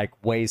wasn't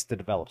like ways to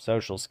develop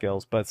social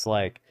skills, but it's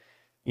like,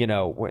 you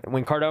know,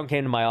 when Cardone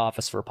came to my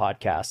office for a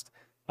podcast,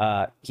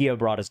 he had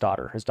brought his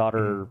daughter. His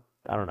daughter,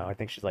 I don't know, I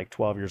think she's like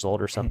 12 years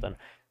old or something.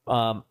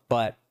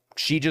 But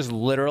she just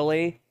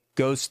literally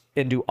goes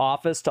into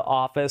office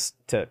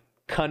to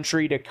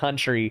country to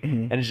country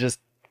and is just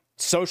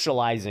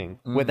socializing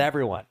with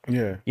everyone.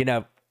 Yeah. You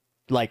know,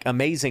 like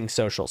amazing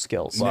social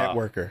skills.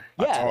 Networker.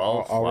 Yeah.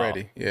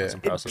 Already. Wow. Yeah. That's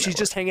impressive. She's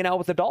just hanging out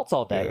with adults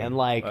all day and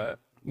like,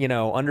 you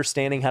know,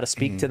 understanding how to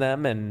speak to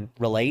them and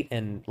relate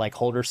and like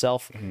hold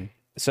herself.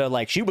 So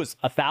like she was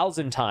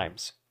 1,000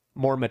 times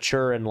more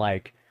mature and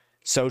like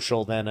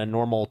social than a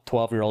normal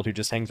 12-year-old who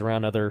just hangs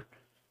around other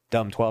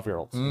dumb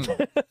 12-year-olds.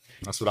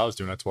 That's what I was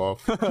doing at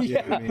 12.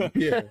 I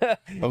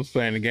was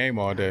playing the game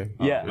all day.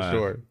 Yeah. For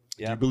sure.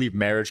 Do you believe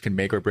marriage can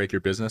make or break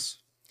your business?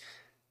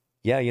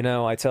 Yeah, you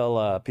know, I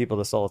tell people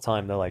this all the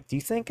time. They're like, do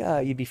you think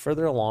you'd be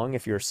further along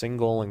if you're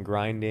single and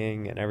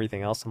grinding and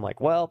everything else? I'm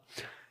like, well,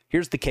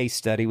 here's the case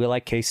study. We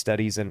like case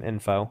studies and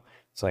info.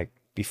 It's like,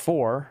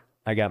 before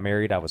I got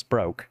married, I was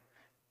broke.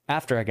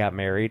 After I got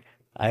married,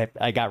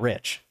 I got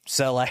rich.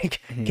 So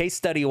like case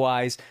study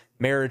wise,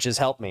 marriage has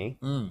helped me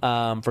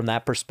from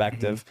that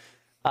perspective.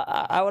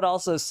 I would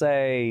also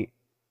say,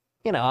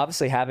 you know,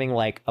 obviously having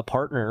like a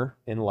partner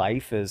in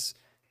life is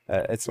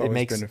it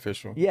makes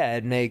beneficial. Yeah,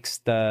 it makes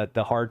the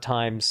hard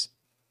times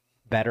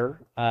better.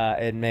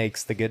 It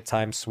makes the good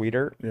times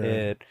sweeter.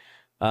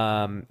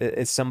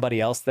 It's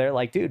somebody else there.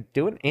 Like, dude,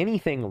 doing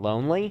anything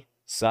lonely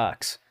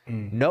sucks.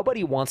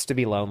 Nobody wants to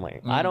be lonely.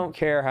 I don't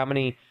care how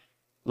many,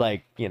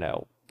 like, you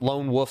know,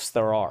 lone wolves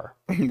there are.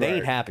 They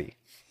ain't happy,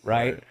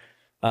 right?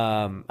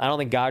 I don't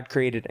think God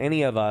created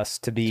any of us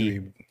to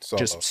be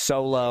just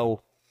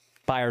solo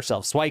by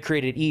ourselves. That's why he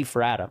created Eve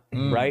for Adam,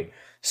 right?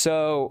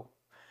 So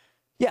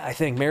yeah, I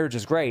think marriage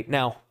is great.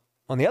 Now,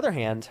 on the other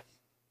hand,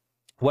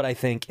 what I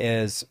think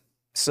is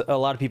a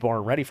lot of people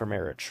aren't ready for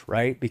marriage,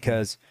 right?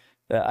 Because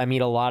I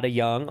meet a lot of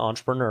young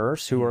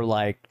entrepreneurs who are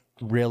like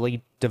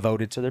really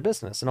devoted to their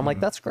business. And I'm like,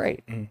 that's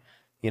great.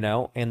 You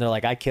know, and they're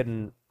like, I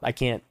can't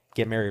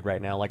get married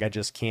right now. Like, I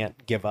just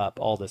can't give up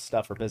all this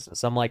stuff for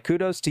business. I'm like,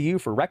 kudos to you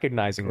for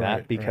recognizing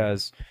that,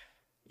 because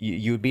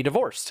you would be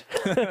divorced.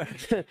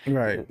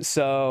 Right.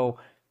 So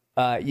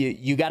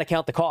you got to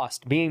count the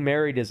cost. Being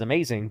married is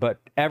amazing, but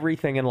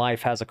everything in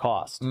life has a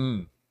cost.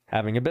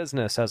 Having a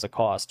business has a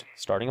cost.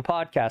 Starting a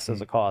podcast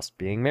has a cost.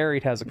 Being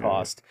married has a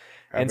cost.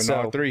 Having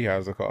all three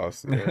has a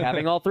cost.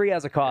 Having all three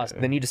has a cost.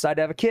 Then you decide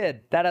to have a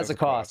kid. That has a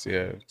cost.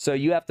 So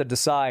you have to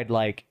decide,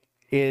 like,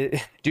 do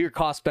your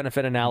cost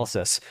benefit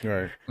analysis.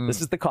 Right. This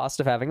is the cost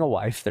of having a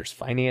wife. There's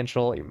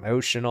financial,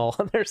 emotional,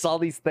 there's all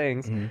these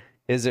things.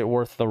 Is it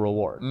worth the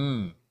reward?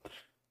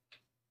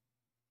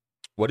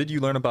 What did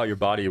you learn about your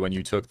body when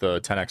you took the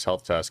 10x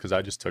health test? Because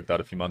I just took that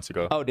a few months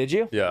ago. Oh, did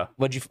you? Yeah.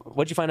 What'd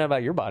you find out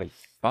about your body?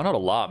 Found out a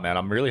lot, man.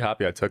 I'm really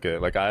happy I took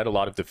it. Like, I had a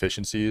lot of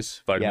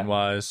deficiencies, vitamin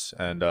wise,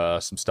 and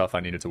some stuff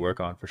I needed to work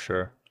on for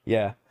sure.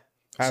 Yeah.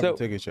 I haven't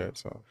taken it yet,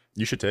 so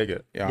you should take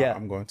it. Yeah,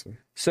 I'm going to.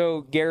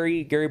 So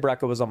Gary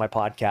Brecka was on my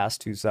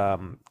podcast, who's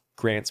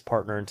Grant's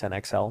partner in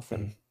 10x Health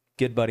and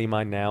good buddy of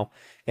mine now.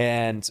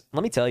 And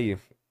let me tell you,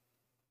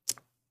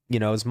 you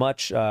know, as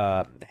much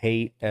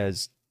hate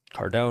as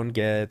Cardone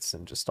gets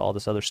and just all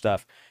this other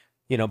stuff,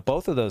 you know,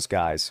 both of those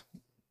guys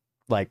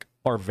like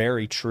are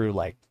very true.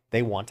 Like,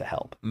 they want to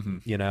help,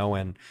 you know,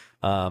 and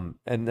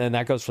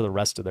that goes for the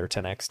rest of their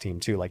 10x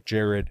team too. Like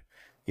Jared,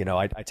 you know,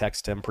 I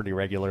text him pretty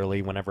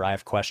regularly whenever I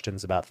have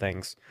questions about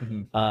things.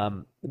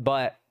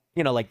 But,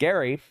 you know, like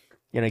Gary,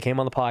 you know, he came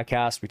on the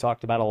podcast. We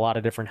talked about a lot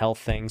of different health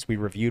things. We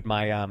reviewed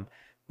my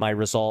my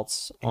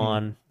results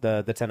on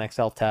the 10x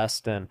health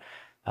test, and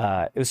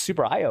it was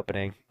super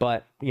eye-opening.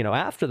 But, you know,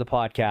 after the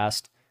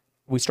podcast,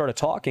 we started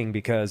talking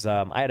because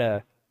I had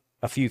a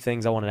few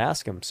things I wanted to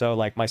ask him. So,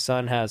 like, my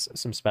son has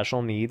some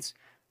special needs,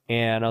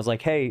 and I was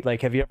like, hey,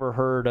 like, have you ever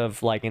heard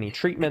of like any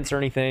treatments or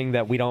anything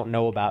that we don't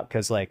know about?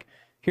 Because, like,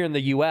 here in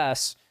the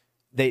US,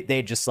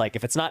 they just, like,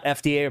 if it's not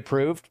FDA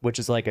approved, which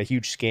is like a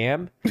huge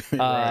scam,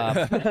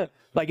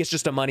 like, it's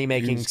just a money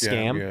making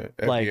scam.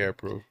 Yeah, like, FDA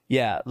approved.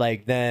 Yeah,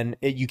 like, then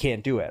you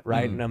can't do it,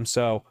 right? And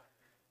so,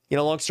 you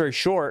know, long story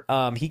short,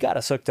 he got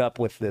us hooked up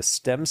with this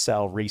stem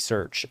cell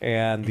research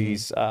and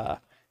these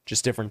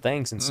just different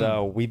things, and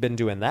so we've been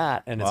doing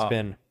that, and it's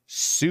been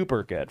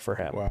super good for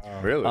him.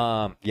 Wow.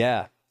 Really?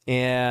 Yeah,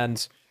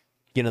 and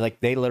you know, like,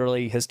 they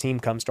literally, his team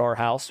comes to our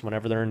house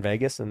whenever they're in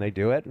Vegas and they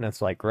do it, and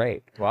it's like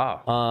great.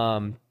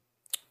 Wow.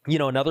 You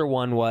know, another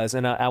one was,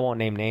 and I won't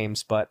name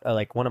names, but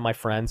like one of my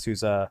friends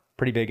who's a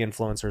pretty big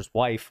influencer's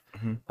wife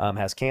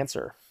has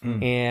cancer,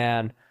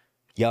 and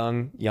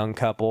young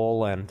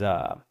couple, and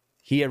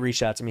he had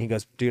reached out to me. He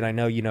goes, dude, I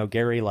know you know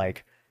Gary,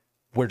 like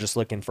we're just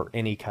looking for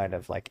any kind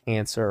of like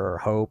answer or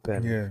hope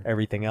and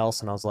everything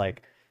else. And I was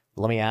like,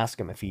 let me ask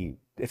him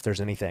if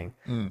there's anything.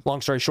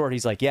 Long story short,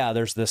 he's like, yeah,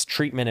 there's this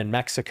treatment in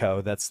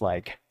Mexico that's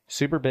like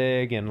super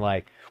big, and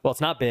like, well,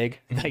 it's not big.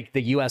 Like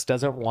the US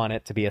doesn't want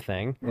it to be a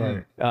thing.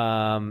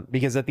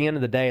 Because at the end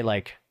of the day,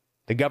 like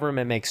the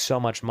government makes so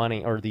much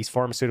money, or these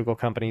pharmaceutical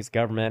companies,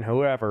 government,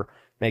 whoever,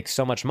 makes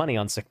so much money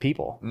on sick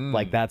people.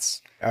 Like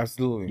that's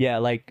absolutely, yeah,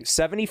 like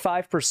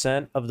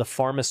 75% of the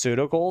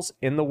pharmaceuticals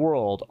in the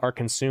world are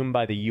consumed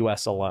by the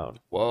US alone.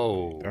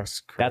 Whoa,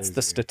 that's crazy. That's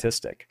the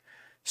statistic.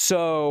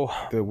 So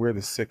we're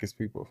the sickest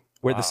people.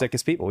 We're the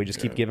sickest people. We just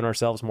keep giving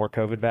ourselves more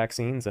COVID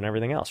vaccines and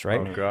everything else,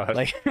 right? Oh god,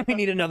 like we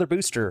need another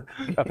booster,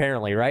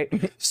 apparently,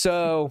 right?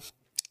 So,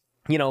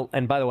 you know,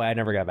 and by the way, I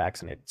never got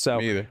vaccinated. So,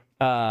 Me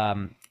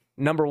either.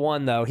 Number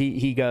one, though,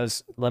 he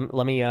goes,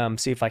 let me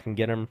see if I can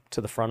get him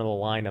to the front of the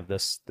line of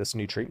this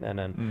new treatment.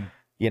 And,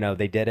 you know,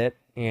 they did it.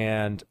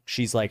 And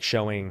she's like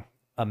showing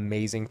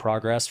amazing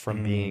progress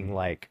from being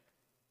like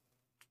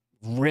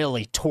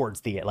really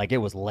towards the, like it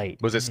was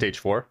late. Was it stage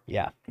 4?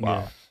 Yeah.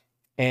 Wow.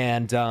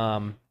 And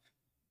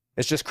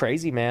it's just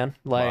crazy, man.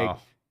 Like,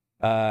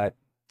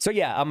 so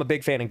yeah, I'm a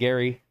big fan of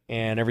Gary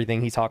and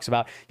everything he talks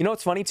about. You know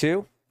what's funny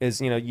too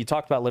is, you know, you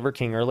talked about Liver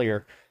King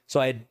earlier. So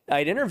I'd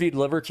interviewed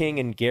Liver King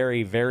and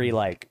Gary very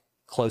like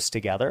close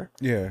together.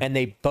 Yeah. And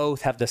they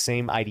both have the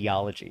same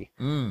ideology.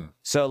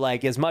 So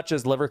like as much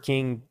as Liver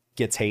King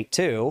gets hate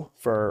too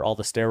for all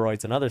the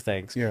steroids and other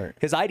things,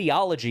 his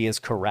ideology is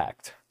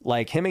correct.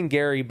 Like him and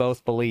Gary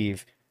both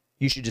believe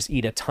you should just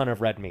eat a ton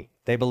of red meat.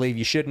 They believe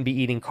you shouldn't be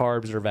eating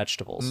carbs or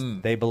vegetables.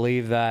 They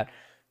believe that,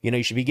 you know,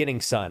 you should be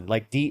getting sun,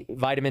 like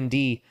vitamin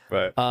D,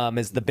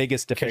 is the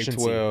biggest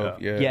deficiency.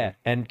 K12, yeah.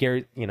 And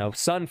Gary, you know,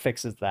 sun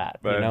fixes that,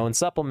 you know, and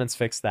supplements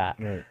fix that.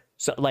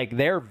 So like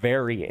they're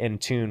very in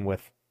tune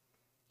with,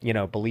 you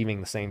know,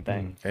 believing the same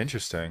thing.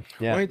 Interesting.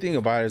 Yeah. Only thing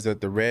about it is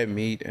that the red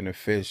meat and the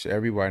fish,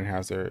 everyone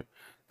has their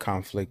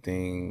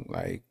conflicting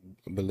like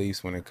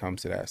beliefs when it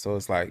comes to that. So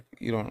it's like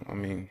you don't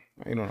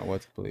know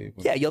what to believe.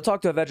 Yeah, you'll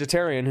talk to a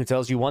vegetarian who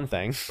tells you one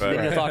thing,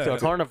 then you'll talk to a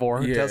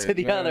carnivore who tells you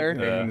the other.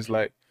 And it's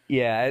like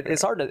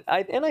it's hard to.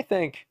 I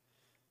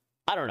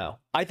don't know.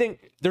 I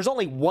think there's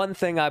only one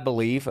thing I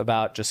believe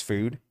about just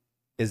food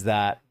is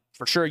that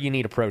for sure you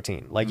need a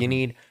protein. Like you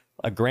need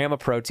a gram of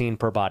protein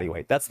per body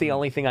weight. That's the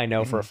only thing I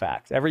know for a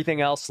fact. Everything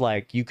else,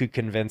 like you could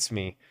convince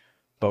me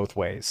both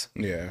ways.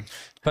 Yeah.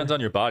 Depends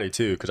on your body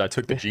too, because I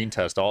took the gene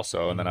test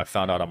also, and then I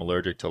found out I'm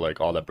allergic to like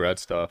all that bread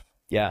stuff.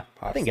 Yeah,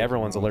 I think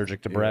everyone's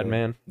allergic to bread,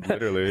 man.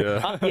 Literally,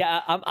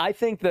 yeah. I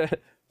think that.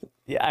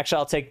 Yeah, actually,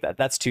 I'll take that.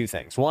 That's two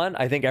things. One,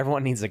 I think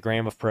everyone needs a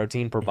gram of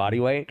protein per body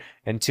weight,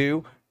 and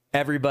two,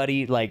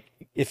 everybody like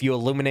if you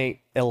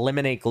eliminate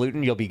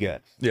gluten, you'll be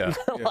good. Yeah.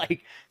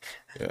 like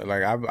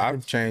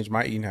I've changed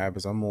my eating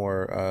habits. I'm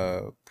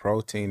more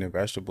protein and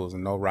vegetables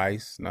and no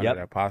rice, none of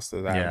that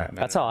pasta.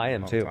 That's how I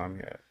am too.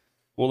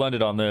 We'll end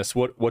it on this.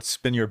 What's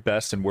been your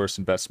best and worst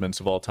investments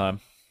of all time?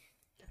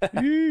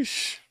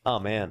 Oh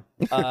man.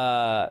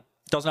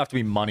 Doesn't have to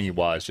be money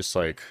wise, just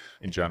like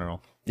in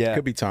general. Yeah.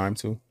 Could be time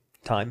too.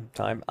 Time.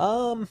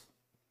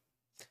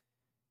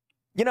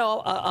 You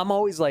know, I'm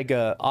always like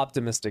a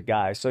optimistic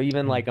guy. So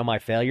even like on my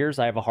failures,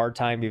 I have a hard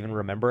time even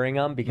remembering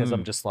them because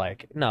I'm just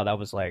like, no, that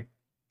was like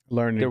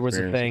learning. There was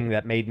a thing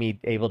that made me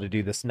able to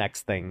do this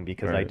next thing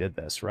because I did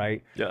this,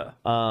 right? Yeah.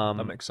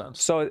 That makes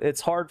sense. So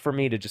it's hard for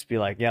me to just be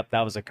like, yep,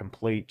 that was a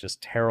complete,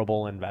 just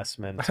terrible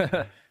investment,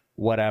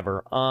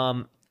 whatever.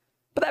 But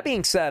that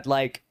being said,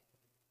 like,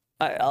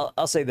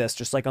 I'll say this,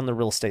 just like on the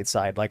real estate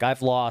side, like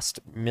I've lost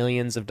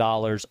millions of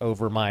dollars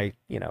over my,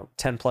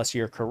 10 plus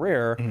year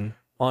career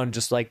on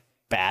just like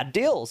bad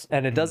deals.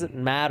 And it doesn't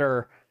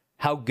matter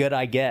how good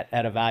I get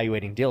at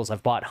evaluating deals.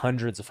 I've bought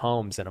hundreds of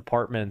homes and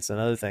apartments and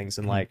other things.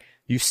 And like,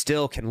 you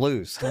still can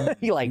lose.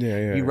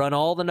 You run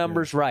all the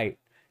numbers right.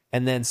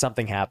 And then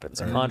something happens.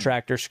 A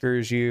contractor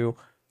screws you.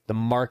 The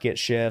market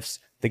shifts.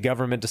 The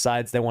government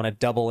decides they want to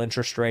double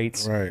interest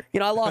rates. Right.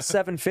 I lost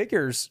 7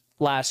 figures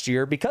last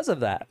year because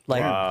of that.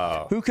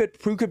 Like, who could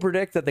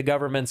predict that the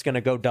government's going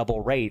to go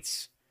double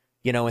rates,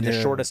 in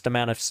the shortest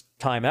amount of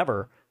time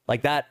ever?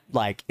 Like that,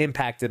 like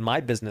impacted my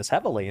business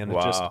heavily, and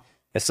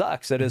it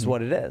sucks. It is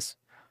what it is.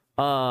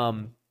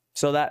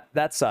 So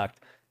that sucked.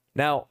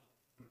 Now,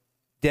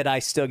 did I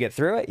still get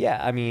through it? Yeah.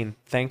 I mean,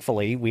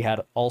 thankfully, we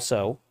had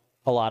also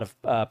a lot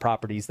of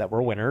properties that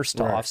were winners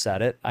to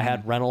offset it. I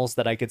had rentals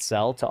that I could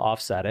sell to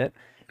offset it.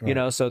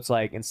 So it's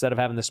like instead of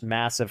having this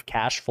massive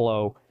cash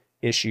flow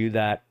issue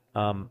that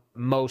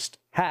most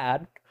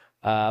had,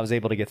 I was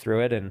able to get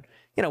through it. And,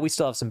 we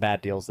still have some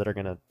bad deals that are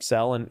going to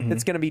sell, and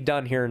it's going to be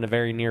done here in the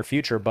very near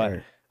future.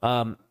 But,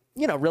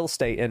 real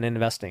estate and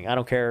investing, I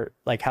don't care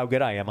like how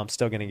good I am, I'm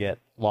still going to get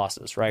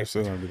losses, right? There's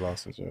still going to be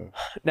losses, yeah.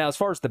 Now, as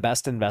far as the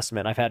best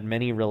investment, I've had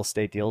many real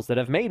estate deals that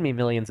have made me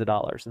millions of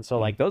dollars. And so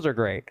like those are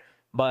great.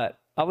 But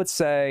I would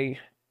say,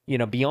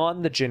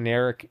 beyond the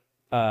generic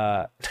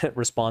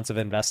responsive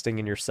investing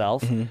in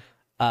yourself.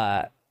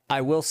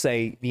 I will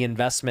say the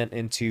investment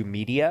into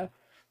media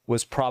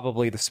was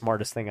probably the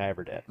smartest thing I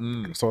ever did.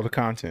 So the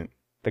content,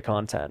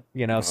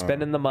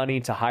 spending the money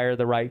to hire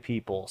the right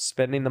people,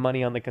 spending the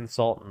money on the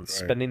consultants,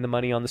 spending the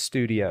money on the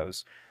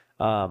studios.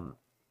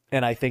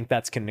 And I think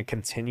that's going to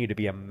continue to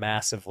be a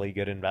massively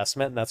good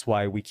investment. And that's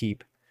why we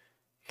keep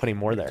putting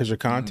more there. Because your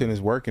content is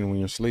working when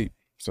you're asleep.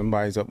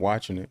 Somebody's up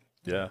watching it.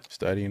 Yeah.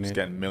 Studying It's it.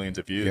 getting millions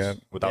of views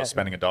without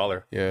spending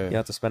 $1. Yeah. You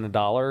have to spend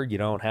 $1. You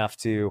don't have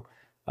to,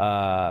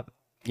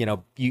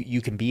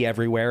 you can be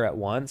everywhere at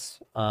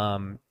once.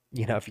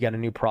 If you got a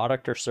new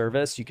product or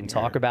service, you can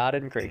talk about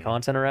it and create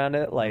content around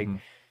it. Like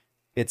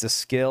it's a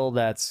skill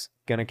that's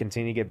going to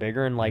continue to get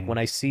bigger. And like when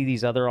I see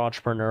these other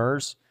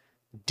entrepreneurs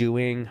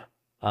doing,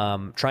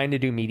 trying to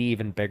do media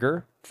even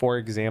bigger, for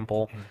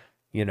example,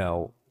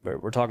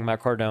 we're talking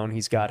about Cardone.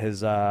 He's got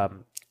his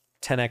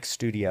 10X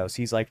Studios.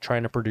 He's like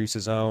trying to produce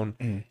his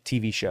own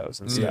TV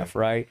shows and stuff,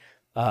 right?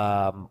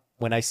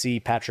 When I see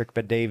Patrick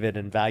Bet-David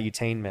and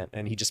Valuetainment,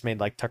 and he just made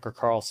like Tucker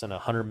Carlson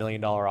 $100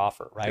 million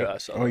offer, right? Yeah,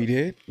 Oh, he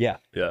did? Yeah.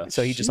 Yeah.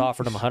 So he just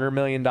offered him $100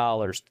 million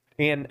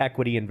and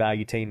equity in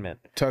Valuetainment.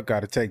 Tuck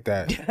got to take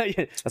that.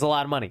 That's a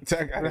lot of money.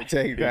 Tuck got to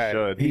take that.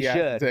 should. He has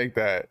should. to take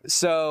that.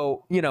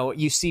 So,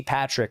 you see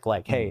Patrick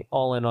like, hey,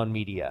 all in on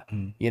media.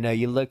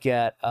 You look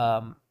at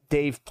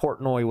Dave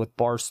Portnoy with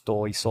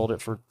Barstool. He sold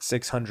it for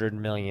 $600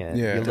 million.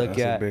 Yeah, you look that's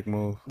at a big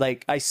move.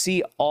 like I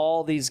see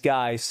all these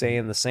guys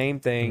saying the same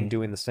thing,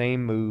 doing the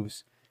same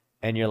moves,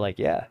 and you're like,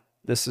 yeah,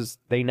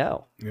 they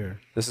know. Yeah.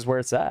 This is where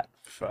it's at.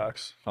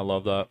 Facts. I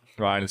love that.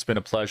 Ryan, it's been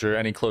a pleasure.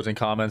 Any closing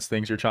comments,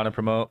 things you're trying to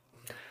promote?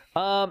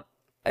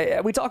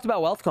 We talked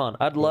about WealthCon.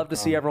 I'd love to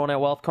see everyone at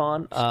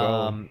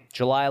WealthCon.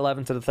 July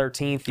 11th to the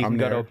 13th. You can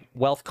go to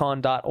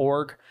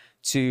wealthcon.org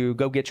to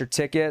go get your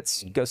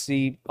tickets, go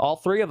see all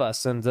three of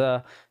us. And,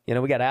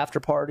 we got after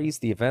parties.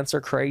 The events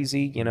are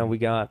crazy. We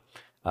got,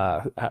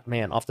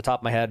 off the top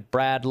of my head,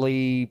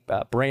 Bradley,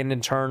 Brandon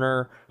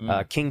Turner,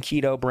 King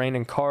Keto,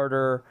 Brandon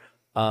Carter.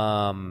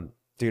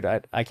 Dude,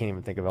 I can't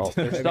even think of all.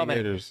 There's so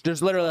many.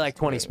 There's literally like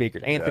 20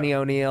 speakers. Anthony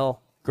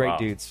O'Neill, great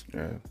dudes.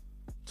 Yeah.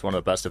 It's one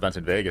of the best events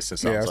in Vegas. It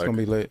sounds Yeah, it's like. going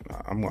to be lit.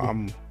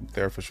 I'm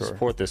there for sure.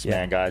 Support this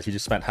man, guys. He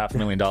just spent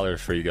 $500,000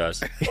 for you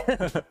guys.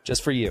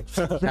 Just for you.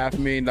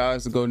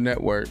 $500,000 to go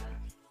network.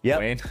 Yep.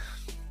 Wayne,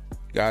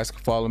 You guys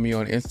can follow me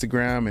on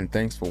Instagram, and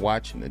thanks for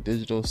watching the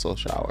Digital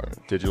Social Hour.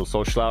 Digital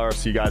Social Hour.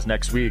 See you guys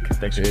next week.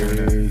 Thanks for tuning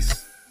in.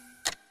 Peace.